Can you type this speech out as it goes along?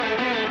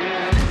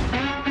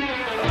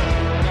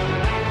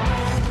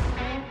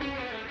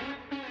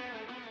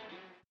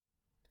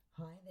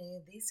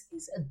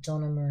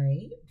Donna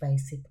Marie,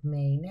 Basic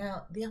Me.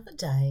 Now, the other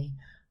day,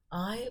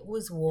 I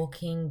was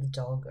walking the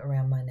dog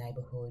around my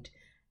neighbourhood,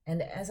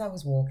 and as I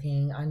was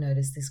walking, I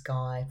noticed this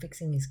guy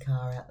fixing his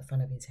car out the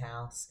front of his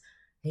house.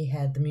 He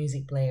had the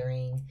music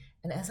blaring,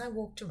 and as I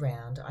walked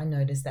around, I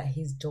noticed that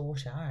his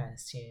daughter, I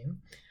assume,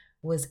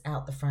 was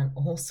out the front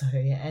also,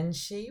 and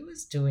she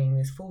was doing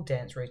this full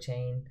dance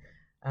routine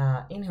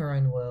in her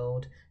own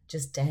world,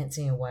 just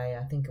dancing away.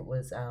 I think it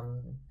was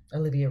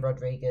Olivia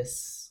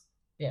Rodriguez.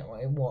 Yeah,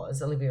 well, it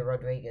was Olivia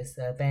Rodriguez,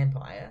 the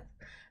vampire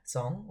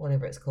song,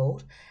 whatever it's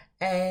called.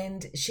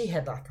 And she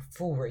had like a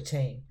full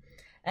routine.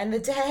 And the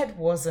dad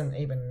wasn't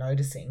even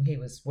noticing. He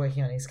was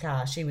working on his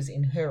car. She was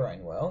in her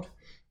own world.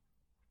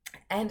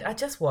 And I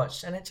just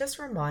watched, and it just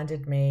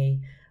reminded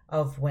me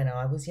of when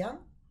I was young.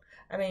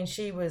 I mean,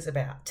 she was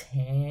about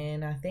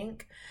 10, I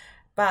think.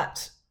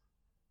 But,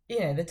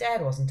 the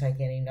dad wasn't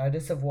taking any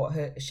notice of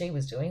what she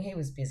was doing. He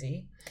was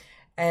busy.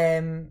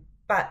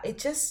 But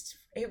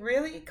it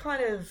really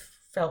kind of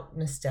felt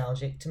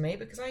nostalgic to me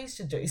because I used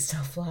to do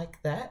stuff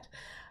like that.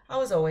 I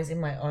was always in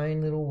my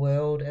own little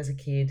world as a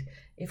kid.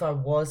 If I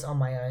was on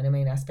my own, I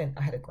mean, I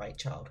had a great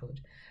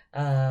childhood.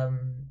 I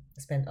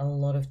spent a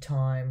lot of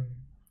time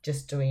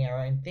just doing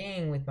our own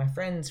thing with my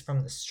friends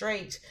from the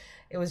street.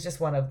 It was just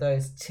one of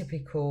those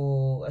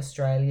typical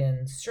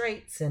Australian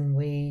streets, and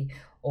we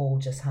all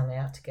just hung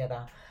out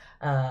together.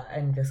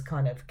 And just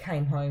kind of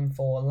came home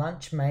for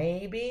lunch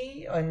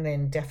maybe, and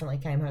then definitely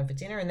came home for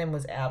dinner, and then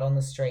was out on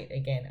the street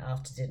again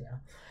after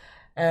dinner.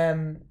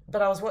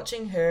 But I was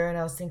watching her and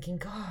I was thinking,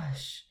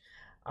 gosh,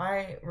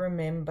 I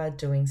remember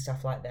doing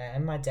stuff like that,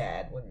 and my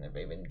dad wouldn't have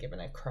even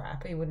given a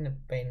crap. He wouldn't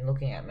have been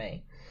looking at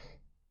me.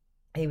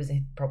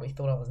 He probably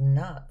thought I was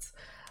nuts.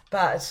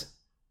 But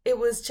it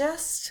was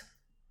just,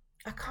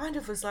 I kind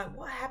of was like,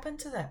 what happened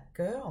to that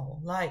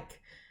girl? Like,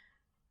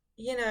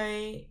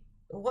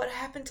 what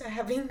happened to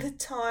having the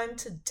time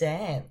to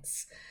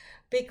dance?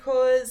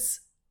 Because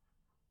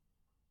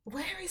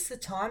where is the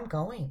time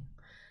going?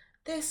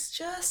 There's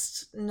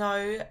just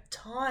no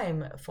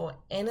time for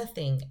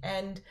anything.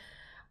 And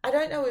I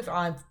don't know if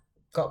I've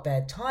got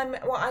bad time.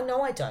 Well, I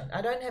know I don't.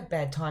 I don't have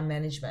bad time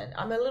management.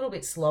 I'm a little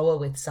bit slower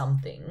with some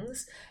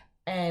things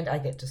and I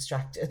get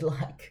distracted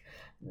like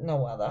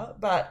no other.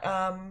 But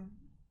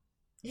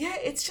yeah,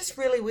 it's just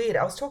really weird.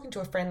 I was talking to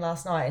a friend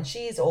last night and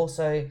she is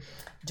also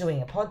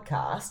doing a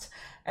podcast,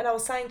 and I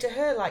was saying to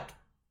her, like,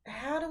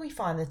 how do we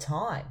find the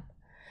time?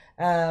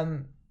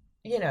 I've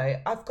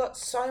got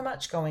so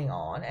much going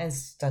on,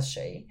 as does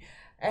she.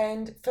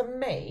 And for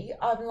me,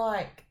 I'm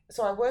like,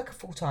 so I work a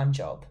full-time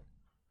job.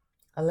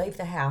 I leave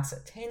the house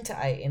at 10 to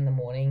 8 in the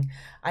morning.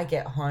 I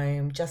get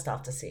home just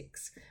after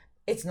 6.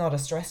 It's not a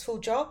stressful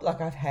job.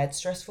 Like, I've had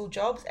stressful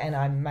jobs and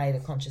I made a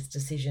conscious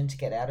decision to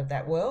get out of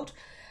that world.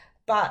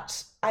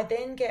 But I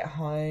then get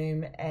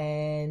home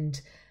and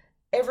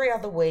every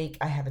other week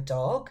I have a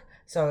dog.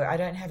 So I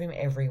don't have him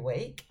every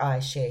week. I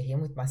share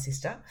him with my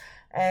sister.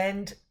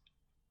 And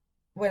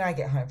when I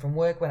get home from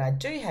work, when I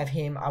do have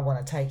him, I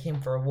want to take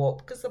him for a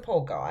walk because the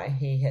poor guy,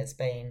 he has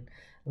been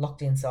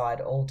locked inside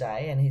all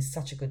day and he's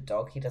such a good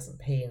dog. He doesn't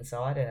pee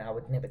inside, and I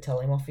would never tell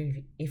him off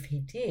if he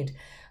did.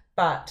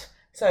 But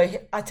so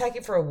I take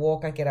him for a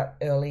walk. I get up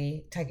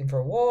early, take him for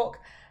a walk.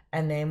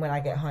 And then when I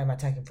get home, I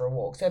take him for a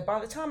walk. So by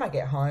the time I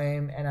get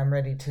home and I'm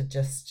ready to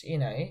just,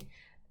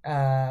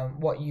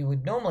 what you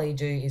would normally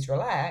do is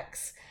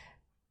relax,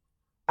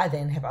 I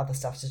then have other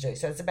stuff to do.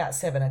 So it's about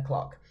 7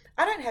 o'clock.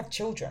 I don't have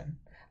children.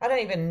 I don't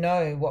even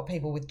know what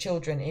people with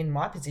children in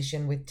my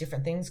position with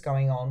different things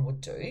going on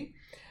would do.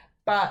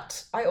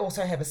 But I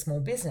also have a small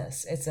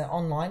business. It's an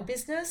online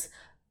business,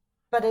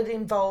 but it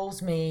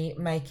involves me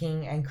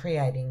making and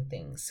creating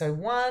things. So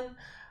one,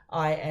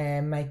 I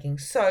am making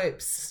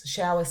soaps,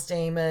 shower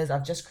steamers.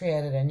 I've just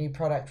created a new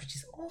product, which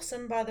is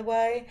awesome, by the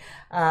way.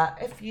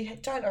 If you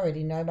don't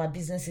already know, my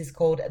business is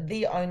called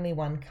The Only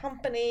One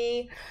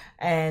Company,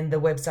 and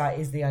the website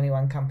is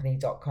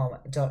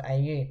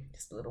theonlyOneCompany.com.au.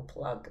 Just a little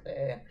plug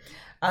there.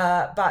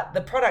 But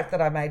the product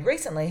that I made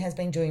recently has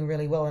been doing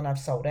really well, and I've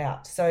sold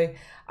out. So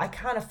I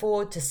can't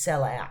afford to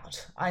sell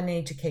out. I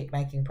need to keep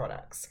making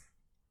products.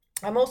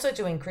 I'm also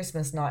doing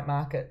Christmas night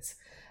markets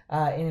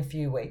in a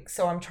few weeks.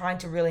 So I'm trying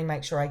to really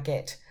make sure I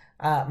get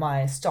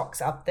my stocks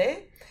up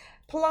there.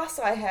 Plus,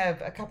 I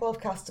have a couple of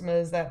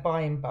customers that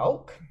buy in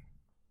bulk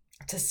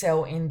to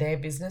sell in their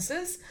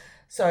businesses.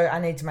 So I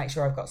need to make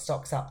sure I've got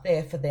stocks up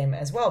there for them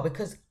as well,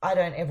 because I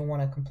don't ever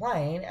want to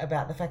complain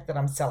about the fact that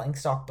I'm selling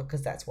stock,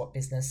 because that's what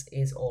business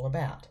is all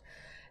about.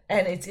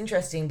 And it's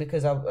interesting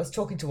because I was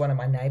talking to one of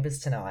my neighbours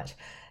tonight,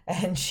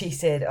 and she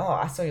said, oh,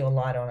 I saw your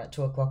light on at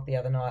 2 o'clock the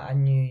other night. I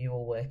knew you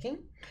were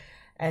working.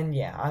 And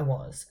yeah, I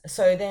was.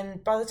 So then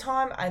by the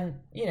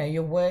time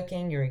you're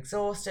working, you're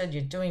exhausted,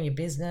 you're doing your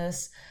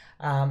business,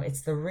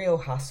 it's the real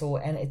hustle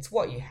and it's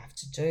what you have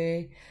to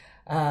do.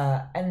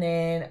 And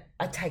then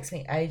it takes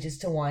me ages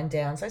to wind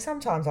down. So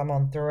sometimes I'm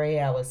on 3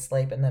 hours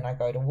sleep and then I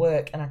go to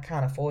work, and I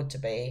can't afford to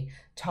be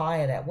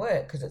tired at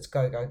work because it's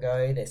go, go,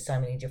 go. There's so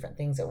many different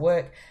things at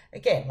work.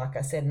 Again, like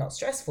I said, not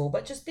stressful,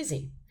 but just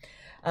busy.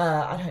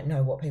 I don't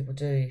know what people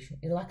do.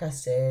 Like I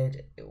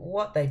said,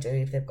 what they do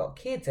if they've got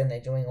kids and they're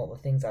doing all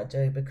the things I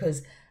do,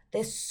 because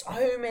there's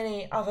so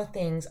many other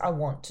things I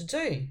want to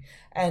do.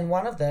 And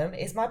one of them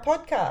is my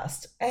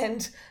podcast.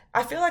 And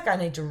I feel like I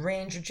need to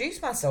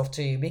reintroduce myself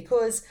to you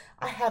because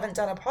I haven't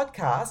done a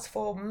podcast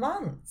for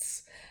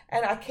months.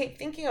 And I keep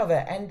thinking of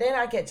it, and then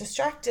I get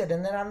distracted,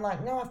 and then I'm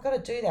like, no, I've got to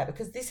do that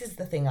because this is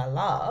the thing I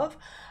love.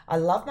 I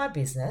love my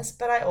business,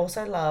 but I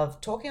also love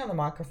talking on the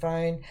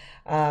microphone.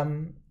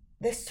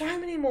 There's so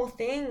many more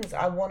things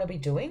I want to be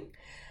doing.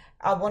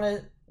 I want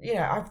to,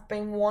 I've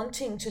been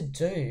wanting to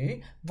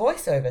do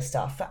voiceover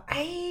stuff for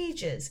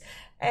ages.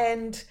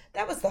 And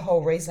that was the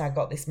whole reason I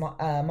got this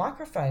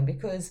microphone,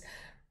 because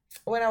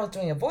when I was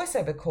doing a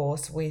voiceover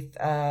course with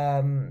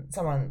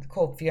someone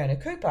called Fiona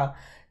Cooper,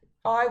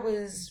 I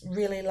was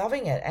really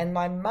loving it. And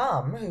my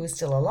mum, who was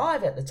still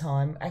alive at the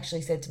time,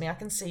 actually said to me, I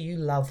can see you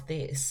love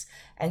this.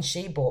 And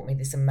she bought me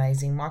this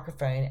amazing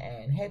microphone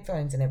and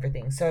headphones and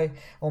everything.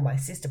 Or my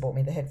sister bought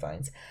me the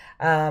headphones.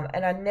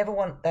 And I never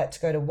want that to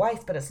go to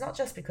waste. But it's not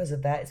just because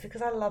of that. It's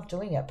because I love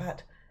doing it.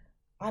 But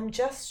I'm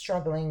just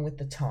struggling with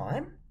the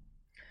time.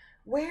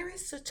 Where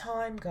is the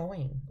time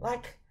going?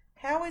 Like,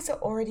 how is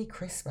it already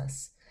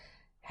Christmas?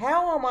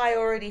 How am I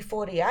already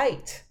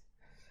 48?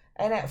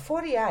 And at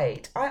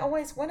 48,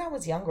 when I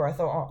was younger, I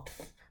thought,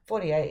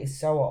 48 is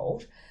so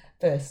old,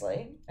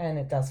 firstly, and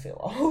it does feel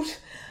old.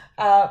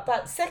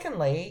 But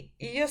secondly,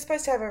 you're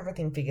supposed to have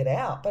everything figured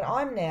out. But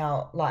I'm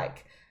now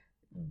like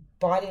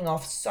biting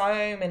off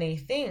so many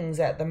things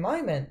at the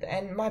moment,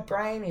 and my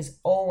brain is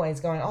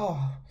always going,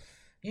 oh,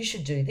 you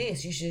should do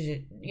this. You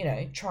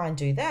should, try and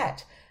do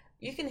that.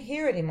 You can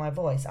hear it in my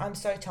voice. I'm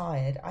so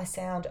tired. I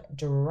sound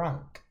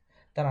drunk.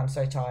 That I'm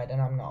so tired,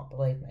 and I'm not,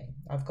 believe me.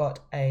 I've got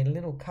a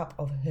little cup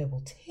of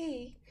herbal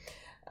tea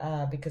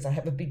because I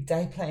have a big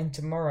day planned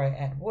tomorrow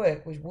at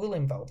work, which will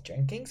involve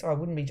drinking, so I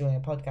wouldn't be doing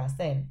a podcast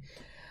then.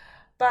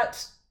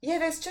 But yeah,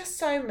 there's just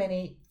so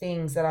many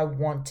things that I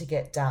want to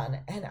get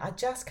done, and I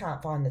just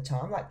can't find the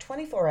time. Like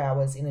 24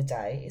 hours in a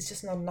day is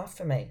just not enough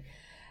for me.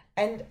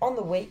 And on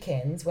the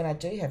weekends, when I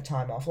do have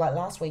time off, like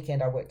last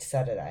weekend I worked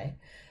Saturday,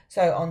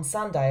 so on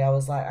Sunday I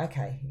was like,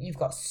 okay, you've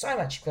got so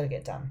much you've got to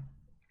get done.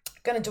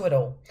 Going to do it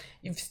all.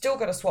 You've still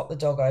got to swap the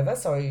dog over,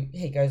 so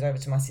he goes over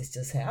to my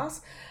sister's house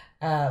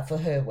for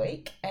her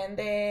week, and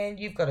then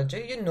you've got to do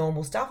your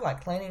normal stuff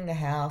like cleaning the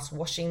house,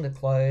 washing the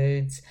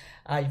clothes.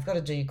 You've got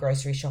to do your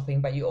grocery shopping,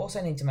 but you also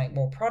need to make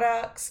more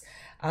products.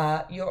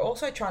 You're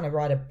also trying to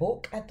write a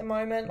book at the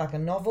moment, like a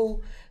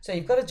novel, so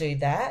you've got to do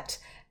that.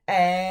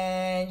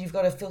 And you've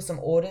got to fill some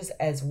orders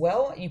as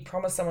well. You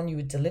promised someone you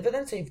would deliver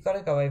them, so you've got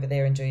to go over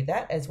there and do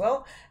that as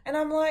well. And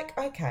I'm like,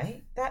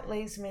 okay, that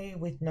leaves me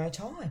with no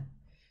time.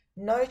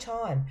 No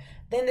time.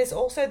 Then there's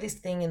also this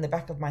thing in the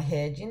back of my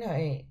head,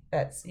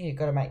 that's you've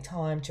got to make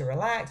time to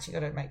relax. You've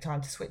got to make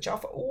time to switch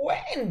off.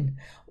 When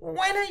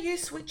are you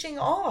switching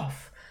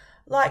off?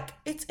 Like,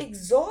 it's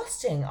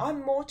exhausting.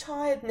 I'm more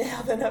tired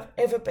now than I've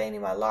ever been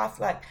in my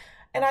life.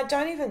 And I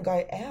don't even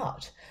go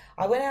out.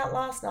 I went out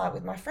last night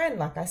with my friend,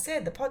 like I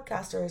said, the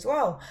podcaster as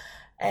well.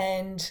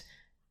 And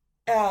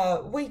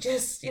we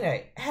just,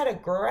 had a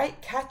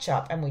great catch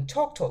up, and we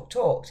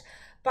talked.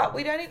 But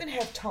we don't even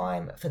have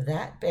time for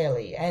that,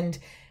 barely. And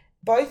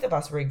both of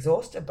us were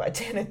exhausted by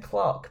 10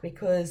 o'clock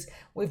because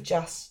we've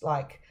just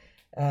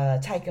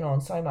taken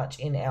on so much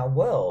in our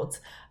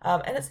worlds.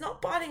 And it's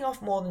not biting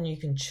off more than you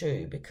can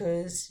chew,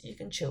 because you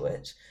can chew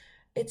it.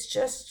 It's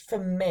just, for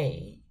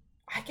me,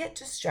 I get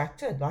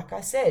distracted. Like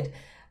I said,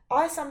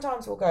 I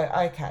sometimes will go,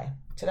 okay,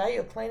 today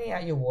you're cleaning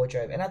out your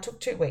wardrobe. And I took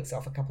 2 weeks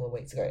off a couple of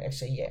weeks ago.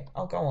 Actually, yeah,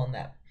 I'll go on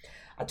that.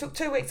 I took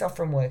 2 weeks off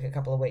from work a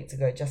couple of weeks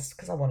ago just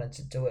because I wanted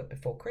to do it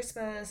before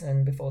Christmas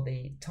and before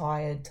the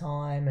tired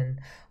time,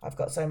 and I've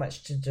got so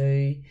much to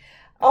do.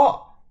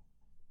 Oh,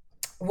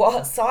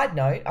 well, side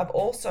note, I've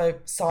also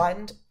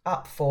signed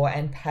up for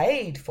and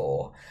paid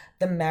for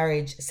the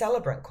marriage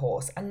celebrant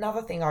course,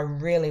 another thing I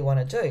really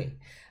want to do.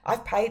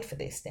 I've paid for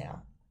this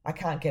now. I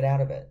can't get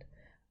out of it.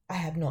 I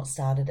have not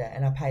started it,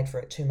 and I paid for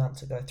it 2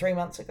 months ago, 2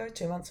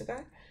 months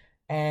ago,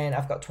 and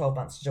I've got 12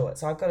 months to do it,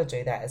 so I've got to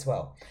do that as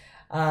well.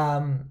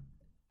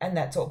 And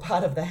that's all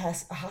part of the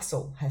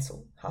hustle,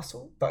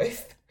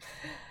 both.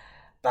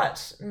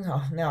 But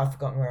now I've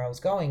forgotten where I was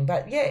going.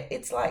 But yeah,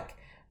 it's like,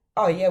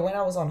 oh yeah, when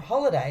I was on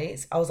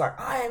holidays, I was like,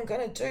 I am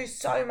going to do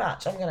so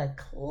much. I'm going to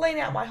clean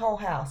out my whole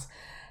house.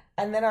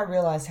 And then I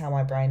realized how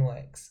my brain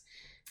works.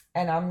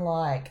 And I'm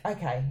like,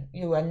 okay,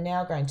 you are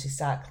now going to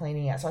start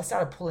cleaning out. So I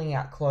started pulling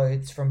out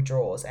clothes from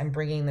drawers and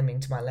bringing them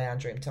into my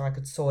lounge room so I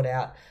could sort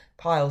out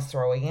piles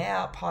throwing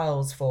out,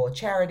 piles for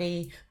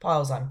charity,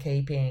 piles I'm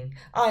keeping.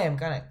 I am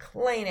going to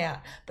clean out.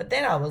 But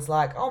then I was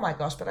like, oh my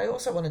gosh, but I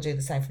also want to do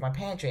the same for my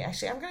pantry.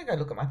 Actually, I'm going to go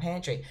look at my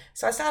pantry.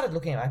 So I started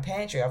looking at my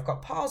pantry. I've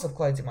got piles of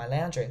clothes in my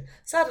lounge room.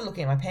 Started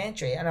looking at my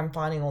pantry, and I'm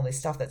finding all this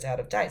stuff that's out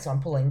of date. So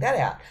I'm pulling that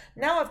out.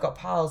 Now I've got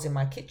piles in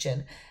my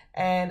kitchen.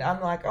 And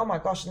I'm like, oh my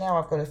gosh, now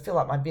I've got to fill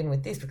up my bin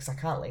with this because I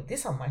can't leave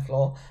this on my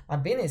floor. My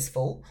bin is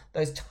full,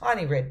 those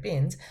tiny red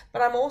bins.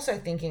 But I'm also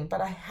thinking, but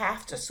I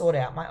have to sort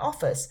out my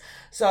office.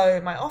 So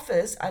my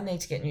office, I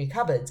need to get new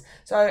cupboards.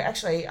 So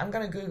actually, I'm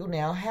going to Google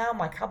now how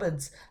my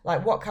cupboards,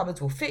 like what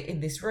cupboards will fit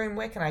in this room.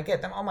 Where can I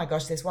get them? Oh my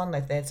gosh, there's one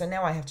left there. So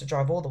now I have to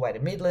drive all the way to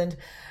Midland.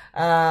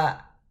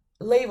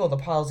 Leave all the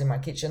piles in my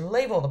kitchen,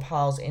 leave all the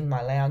piles in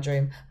my lounge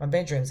room. My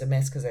bedroom's a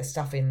mess because there's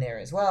stuff in there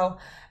as well.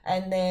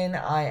 And then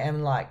I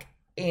am like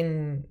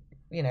in,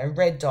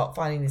 red dot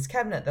finding this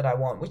cabinet that I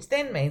want, which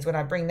then means when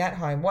I bring that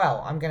home,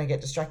 well, I'm going to get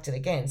distracted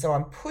again. So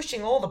I'm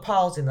pushing all the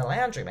piles in the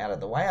lounge room out of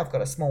the way. I've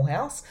got a small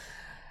house.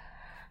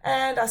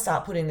 And I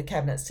start putting the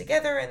cabinets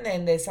together, and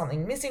then there's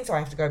something missing. So I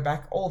have to go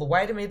back all the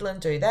way to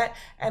Midland, do that.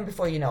 And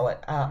before you know it,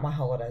 my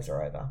holidays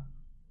are over.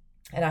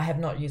 And I have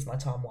not used my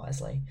time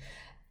wisely.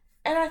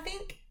 And I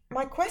think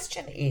my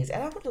question is,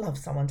 and I would love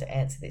someone to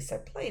answer this, so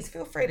please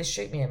feel free to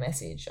shoot me a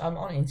message. I'm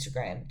on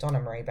Instagram, Donna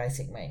Marie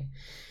Basic Me.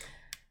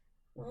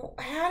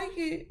 How do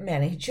you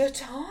manage your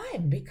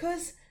time?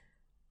 Because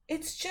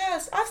it's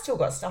just, I've still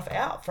got stuff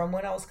out from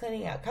when I was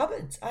cleaning out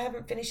cupboards. I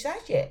haven't finished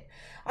that yet.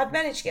 I've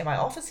managed to get my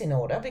office in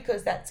order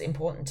because that's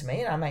important to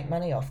me and I make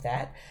money off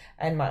that.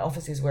 And my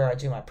office is where I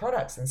do my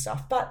products and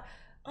stuff. But,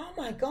 oh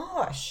my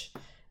gosh,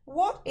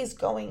 what is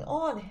going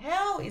on?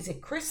 How is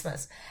it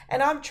Christmas?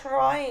 And I'm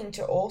trying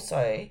to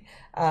also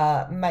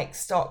make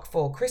stock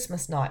for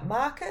Christmas night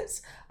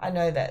markets. I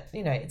know that,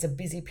 it's a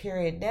busy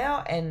period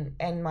now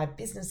and my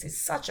business is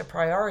such a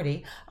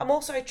priority. I'm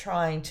also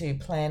trying to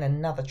plan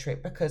another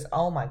trip because,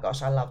 oh my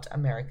gosh, I loved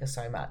America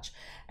so much.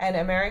 And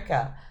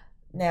America,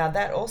 now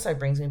that also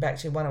brings me back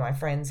to one of my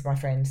friends. My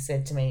friend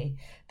said to me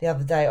the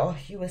other day, oh,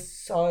 you were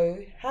so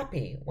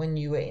happy when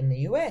you were in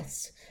the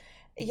US.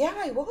 Yeah,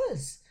 I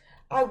was.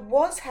 I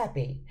was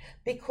happy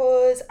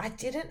because I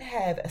didn't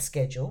have a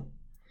schedule.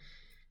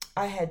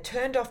 I had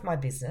turned off my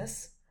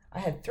business. I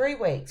had 3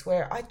 weeks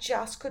where I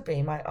just could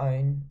be my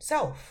own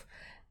self.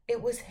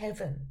 It was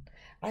heaven.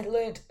 I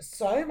learned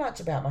so much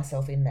about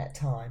myself in that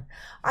time.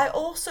 I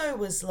also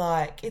was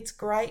like, it's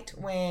great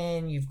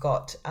when you've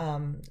got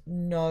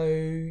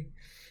no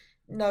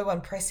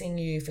one pressing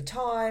you for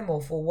time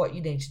or for what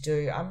you need to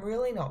do. I'm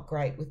really not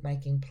great with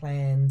making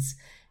plans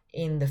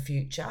in the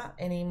future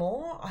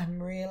anymore.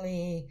 I'm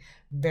really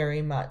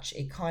very much,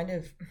 I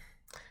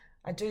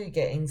do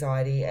get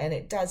anxiety, and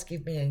it does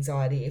give me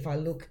anxiety if I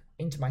look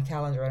into my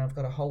calendar and I've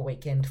got a whole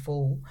weekend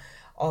full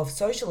of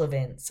social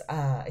events.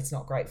 It's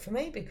not great for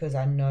me because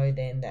I know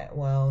then that,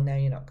 well, now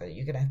you're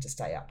going to have to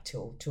stay up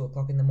till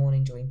 2:00 in the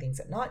morning doing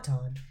things at night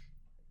time.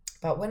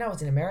 But when I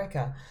was in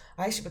America,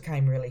 I actually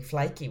became really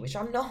flaky, which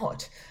I'm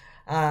not.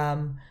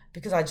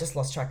 Because I just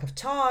lost track of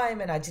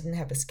time and I didn't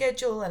have a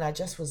schedule and I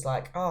just was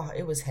like, oh,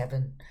 it was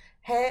heaven.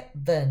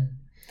 Heaven.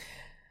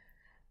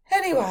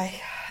 Anyway,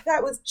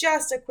 that was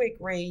just a quick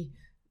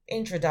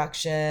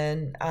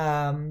reintroduction.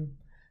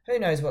 Who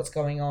knows what's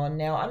going on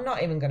now? I'm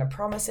not even going to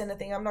promise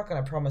anything. I'm not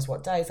going to promise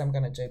what days I'm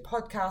going to do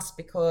podcasts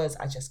because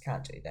I just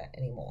can't do that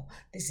anymore.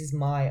 This is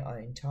my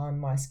own time,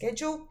 my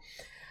schedule.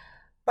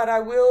 But I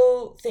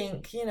will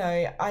think,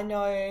 I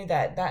know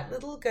that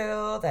little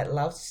girl that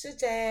loves to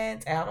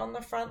dance out on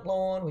the front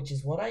lawn, which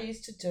is what I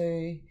used to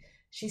do,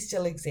 she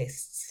still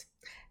exists.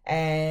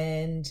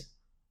 And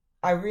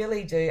I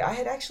really do. I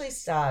had actually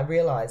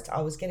realised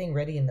I was getting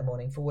ready in the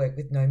morning for work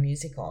with no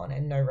music on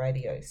and no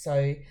radio.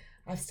 So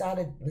I've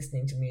started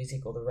listening to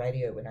music or the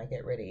radio when I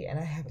get ready, and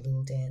I have a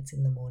little dance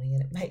in the morning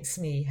and it makes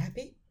me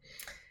happy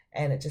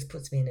and it just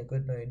puts me in a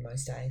good mood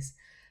most days.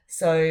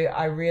 So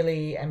I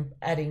really am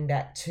adding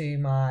that to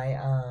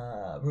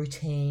my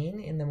routine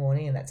in the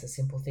morning, and that's a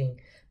simple thing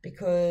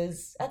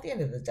because at the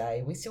end of the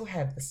day, we still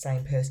have the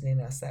same person in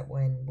us that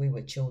when we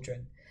were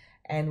children.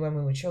 And when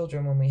we were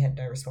children, when we had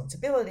no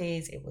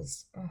responsibilities, it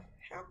was, oh,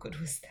 how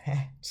good was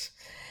that?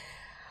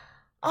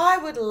 I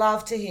would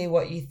love to hear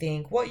what you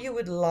think, what you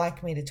would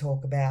like me to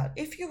talk about.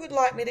 If you would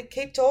like me to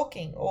keep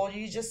talking, or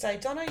you just say,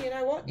 Donna, you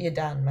know what? You're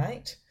done,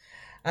 mate.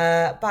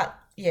 But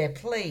yeah,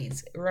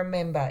 please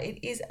remember,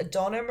 it is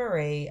Donna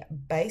Marie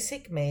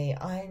Basic Me.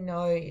 I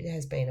know it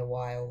has been a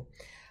while.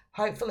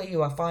 Hopefully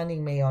you are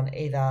finding me on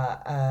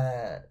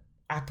either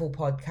Apple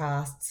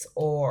Podcasts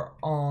or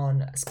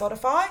on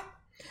Spotify.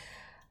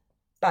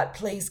 But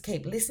please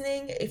keep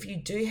listening. If you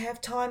do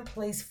have time,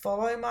 please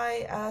follow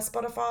my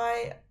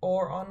Spotify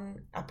or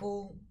on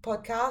Apple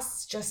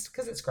Podcasts, just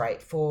because it's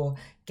great for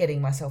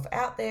getting myself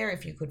out there.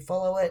 If you could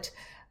follow it,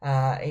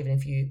 even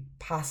if you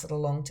pass it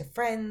along to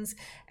friends.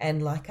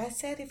 And like I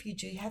said, if you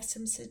do have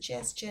some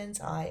suggestions,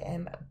 I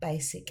am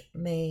Basic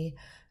Me,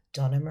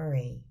 Donna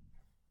Marie.